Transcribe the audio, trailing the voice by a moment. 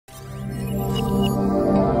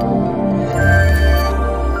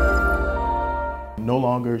No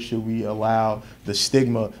longer should we allow the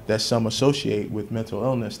stigma that some associate with mental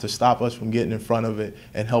illness to stop us from getting in front of it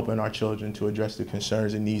and helping our children to address the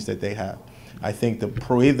concerns and needs that they have. I think the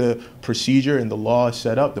way the procedure and the law is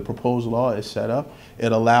set up, the proposed law is set up,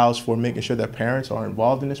 it allows for making sure that parents are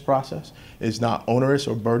involved in this process. It's not onerous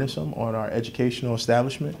or burdensome on our educational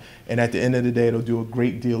establishment. And at the end of the day, it'll do a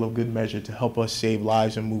great deal of good measure to help us save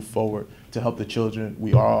lives and move forward to help the children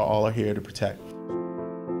we all are here to protect.